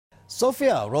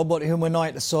Sophia, robot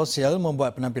humanoid sosial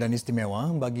membuat penampilan istimewa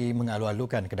bagi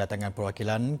mengalu-alukan kedatangan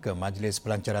perwakilan ke majlis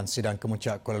pelancaran Sidang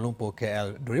Kemuncak Kuala Lumpur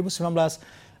KL 2019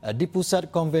 di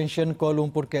Pusat Konvensyen Kuala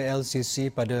Lumpur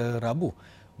KLCC pada Rabu.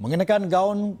 Mengenakan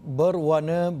gaun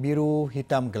berwarna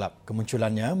biru-hitam gelap.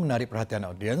 Kemunculannya menarik perhatian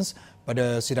audiens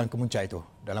pada Sidang Kemuncak itu.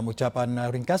 Dalam ucapan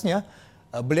ringkasnya,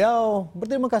 beliau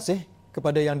berterima kasih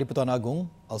kepada Yang di-Pertuan Agong,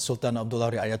 Al-Sultan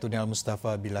Abdullah Ri'ayatuddin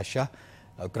Al-Mustafa Billah Shah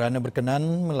kerana berkenan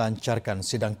melancarkan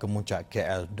Sidang Kemuncak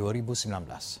KL 2019.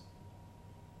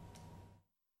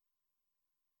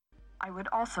 I would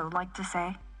also like to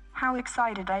say how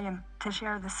excited I am to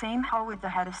share the same hall with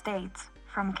the head of states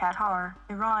from Qatar,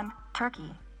 Iran, Turkey,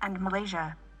 and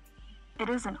Malaysia. It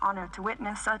is an honor to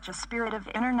witness such a spirit of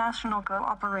international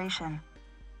cooperation.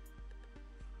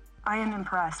 I am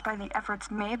impressed by the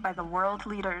efforts made by the world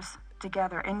leaders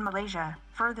together in Malaysia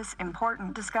for this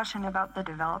important discussion about the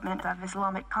development of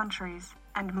Islamic countries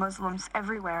and Muslims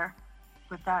everywhere.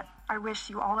 With that, I wish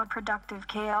you all a productive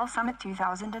KL Summit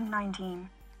 2019.